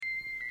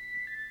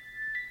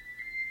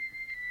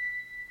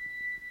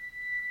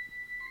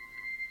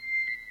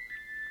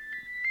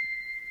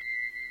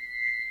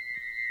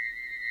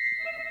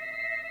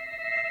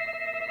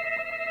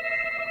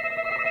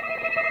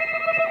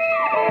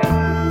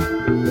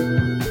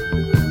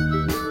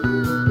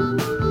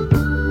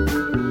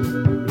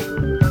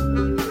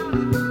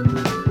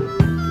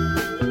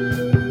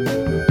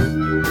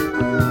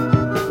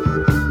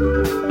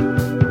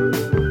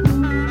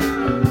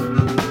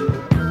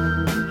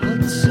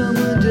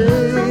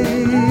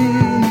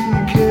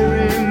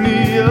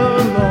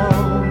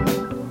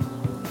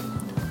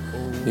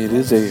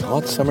is a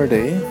hot summer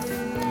day,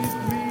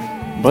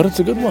 but it's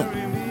a good one.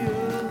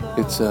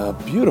 It's a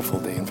beautiful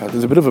day. In fact,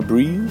 there's a bit of a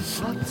breeze,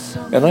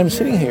 and I'm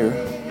sitting here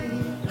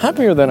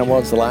happier than I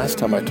was the last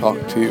time I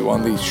talked to you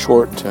on these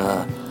short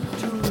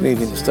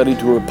Canadian Study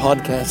Tour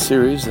podcast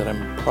series that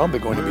I'm probably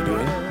going to be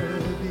doing.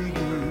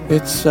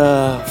 It's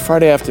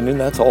Friday afternoon.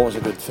 That's always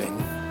a good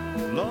thing.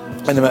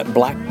 And I'm at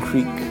Black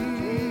Creek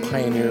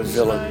Pioneer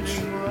Village.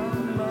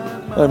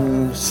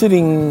 I'm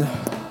sitting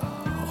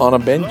on a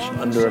bench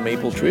under a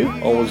maple tree,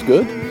 always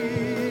good.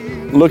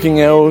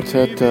 Looking out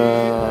at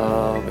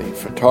the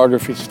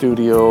photography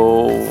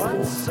studio,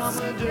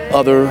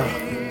 other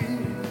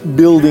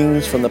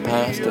buildings from the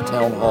past, a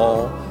town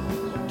hall.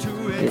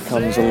 Here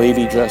comes a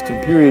lady dressed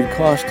in period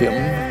costume,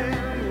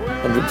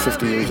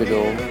 150 years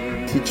ago,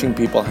 teaching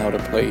people how to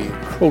play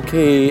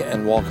croquet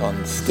and walk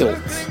on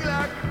stilts.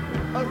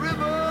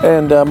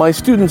 And my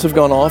students have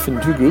gone off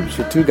in two groups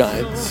with two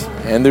guides,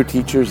 and their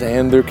teachers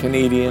and their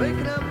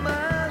Canadian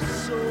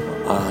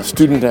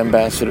student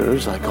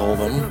ambassadors, I call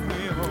them,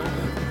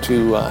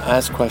 to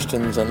ask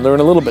questions and learn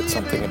a little bit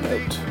something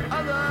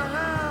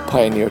about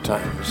pioneer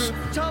times.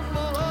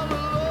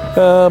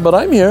 But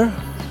I'm here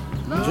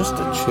just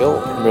to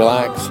chill and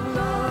relax.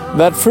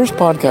 That first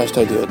podcast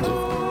I did,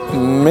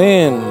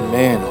 man,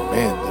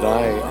 did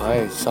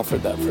I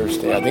suffered that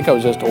first day. I think I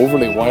was just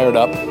overly wired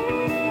up.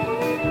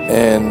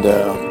 And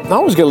I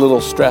always get a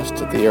little stressed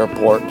at the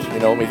airport,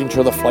 making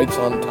sure the flight's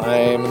on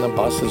time and the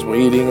bus is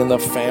waiting and the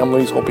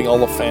families, hoping all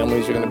the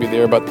families are going to be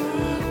there. But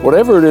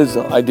whatever it is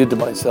I did to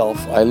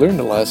myself, I learned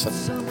a lesson.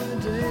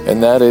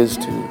 And that is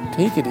to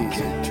take it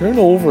easy. Turn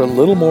over a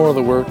little more of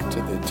the work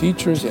to the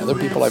teachers, the other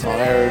people I've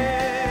hired.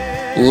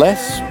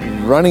 Less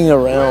running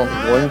around,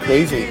 going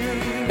crazy.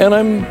 And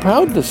I'm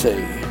proud to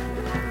say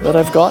that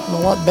I've gotten a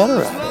lot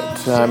better at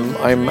it.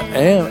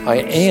 I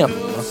am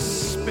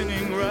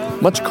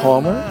much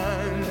calmer,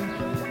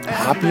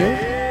 happier,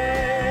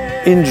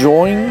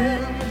 enjoying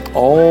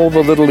all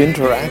the little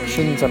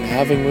interactions I'm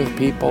having with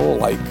people,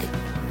 like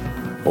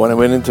when I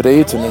went in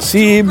today to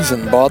Nasib's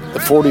and bought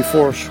the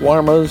 44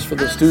 shawarmas for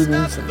the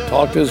students and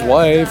talked to his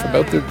wife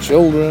about their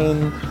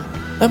children.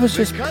 That was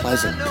just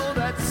pleasant.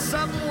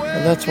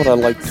 And that's what I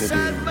like to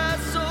do.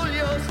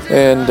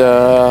 And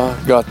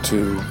got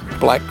to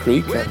Black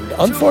Creek, and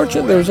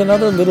unfortunately there was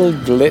another little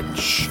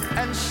glitch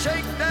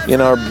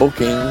in our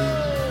booking.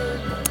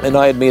 And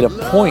I had made a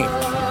point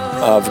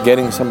of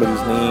getting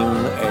somebody's name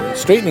and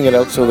straightening it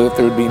out so that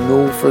there would be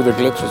no further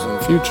glitches in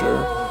the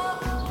future.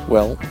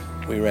 Well,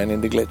 we ran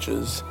into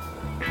glitches.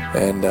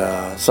 And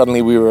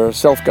suddenly we were a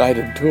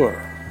self-guided tour.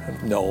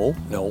 No,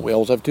 we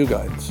always have two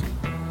guides.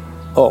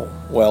 Oh,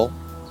 well,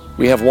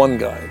 we have one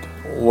guide.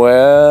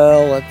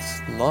 Well, that's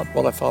not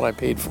what I thought I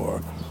paid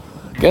for.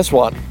 Guess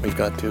what? We've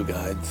got two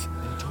guides.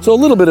 So a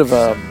little bit of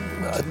a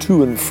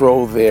to and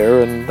fro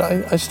there, and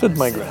I stood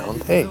my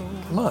ground. Hey,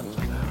 come on.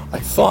 I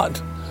thought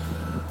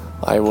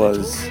I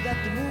was,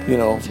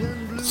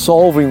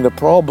 solving the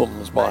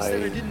problems by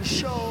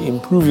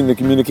improving the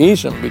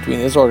communication between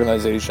this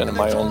organization and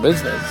my own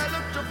business.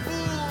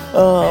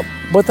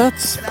 But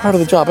that's part of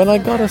the job. And I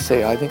gotta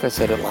say, I think I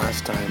said it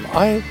last time,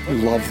 I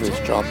love this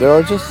job. There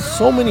are just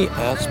so many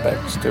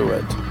aspects to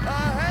it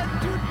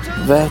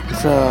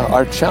that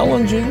are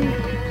challenging,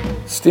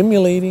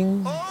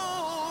 stimulating,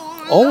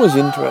 always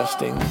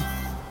interesting,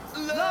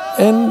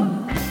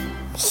 and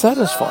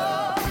satisfying.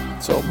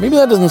 So maybe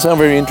that doesn't sound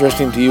very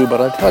interesting to you,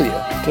 but I tell you,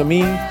 to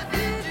me,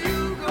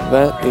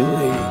 that is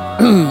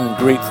a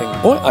great thing.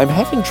 Boy, I'm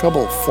having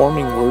trouble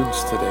forming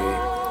words today.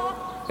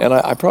 And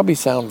I probably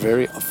sound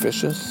very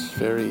officious,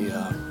 very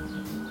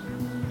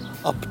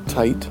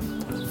uptight.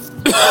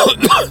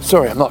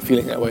 Sorry, I'm not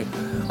feeling that way.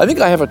 I think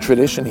I have a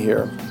tradition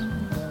here.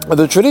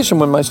 The tradition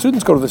when my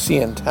students go to the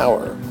CN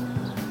Tower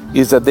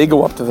is that they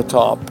go up to the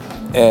top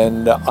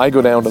and I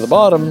go down to the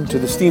bottom to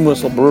the Steam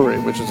Whistle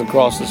Brewery, which is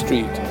across the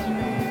street,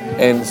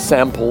 and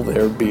sample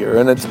their beer.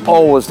 And it's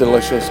always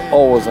delicious,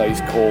 always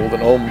ice cold,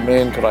 and oh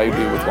man, could I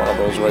do with one of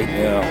those right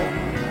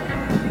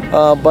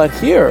now. But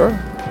here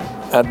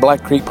at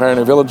Black Creek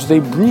Pioneer Village, they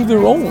brew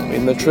their own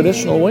in the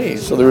traditional way.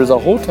 So there is a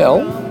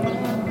hotel,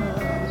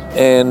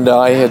 and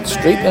I head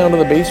straight down to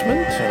the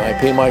basement, and I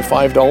pay my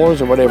 $5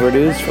 or whatever it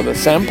is for the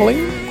sampling,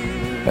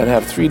 and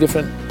have 3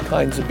 different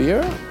kinds of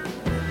beer.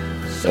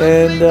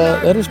 And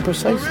that is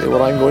precisely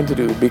what I'm going to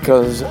do,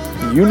 because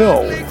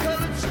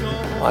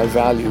I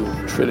value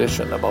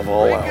tradition above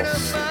all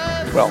else.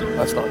 Well,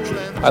 that's not true.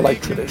 I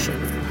like tradition.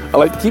 I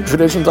like to keep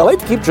traditions. I like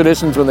to keep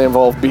traditions when they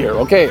involve beer.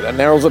 Okay, that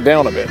narrows it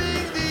down a bit.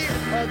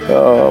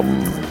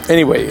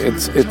 Anyway,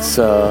 it's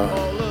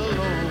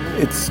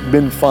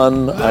been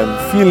fun.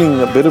 I'm feeling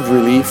a bit of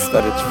relief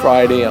that it's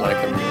Friday and I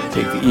can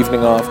take the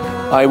evening off.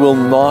 I will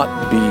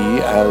not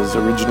be, as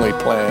originally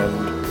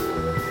planned,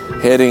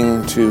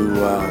 heading to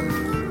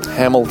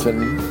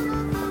Hamilton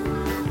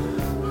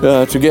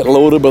to get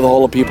loaded with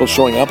all the people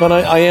showing up, and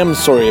I am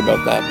sorry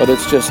about that, but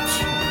it's just,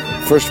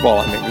 first of all,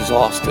 I'm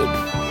exhausted.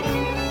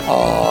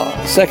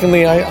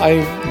 Secondly,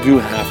 I do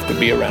have to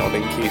be around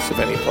in case of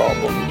any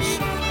problems.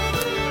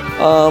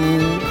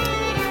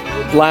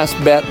 last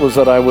bet was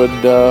that I would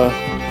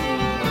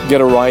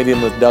get a ride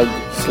in with Doug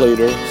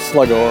Slater,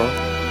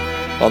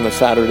 Slugor, on the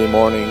Saturday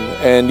morning.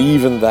 And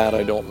even that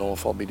I don't know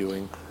if I'll be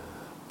doing.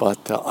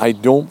 But I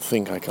don't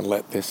think I can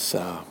let this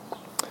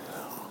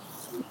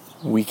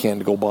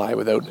weekend go by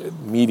without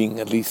meeting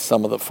at least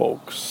some of the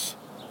folks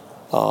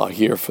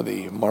here for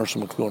the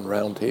Marshall McLuhan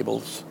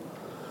roundtables.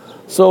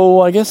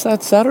 So I guess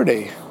that's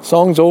Saturday.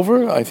 Song's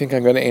over. I think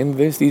I'm going to end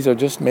this. These are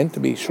just meant to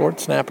be short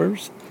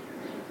snappers.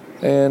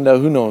 And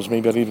who knows,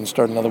 maybe I'll even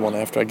start another one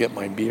after I get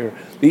my beer.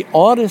 The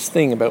oddest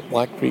thing about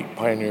Black Creek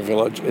Pioneer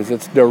Village is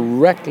it's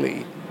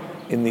directly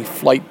in the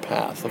flight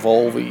path of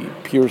all the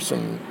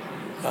Pearson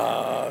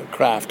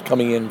craft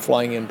coming in,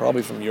 flying in,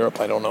 probably from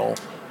Europe, I don't know.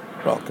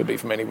 Well, it could be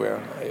from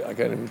anywhere. I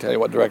can't even tell you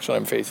what direction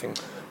I'm facing.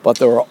 But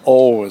there are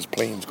always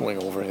planes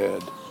going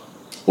overhead.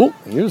 Oh,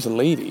 here's a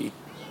lady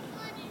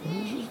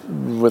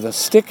with a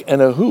stick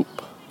and a hoop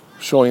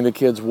showing the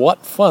kids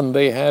what fun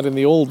they had in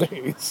the old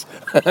days.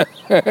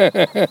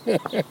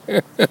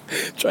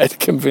 Try to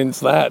convince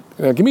that.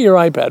 Now, give me your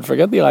iPad.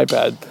 Forget the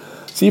iPad.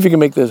 See if you can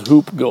make this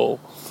hoop go.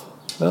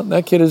 Well,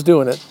 that kid is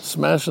doing it.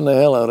 Smashing the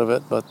hell out of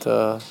it,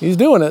 but he's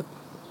doing it.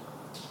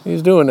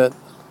 He's doing it.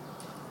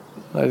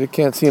 I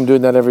can't see him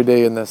doing that every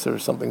day unless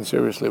there's something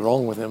seriously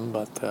wrong with him,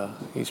 but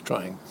he's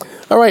trying.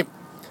 All right.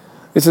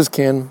 This is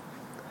Ken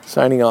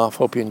signing off.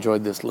 Hope you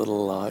enjoyed this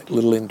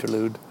little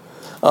interlude.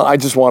 I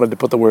just wanted to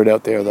put the word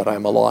out there that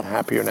I'm a lot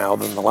happier now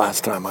than the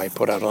last time I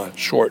put out a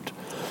short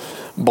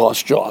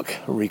Boss Jock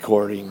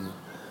recording.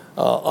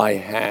 I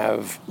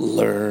have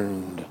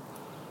learned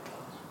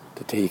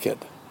to take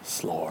it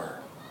slower.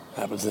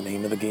 That was the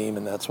name of the game,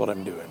 and that's what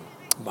I'm doing.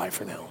 Bye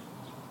for now.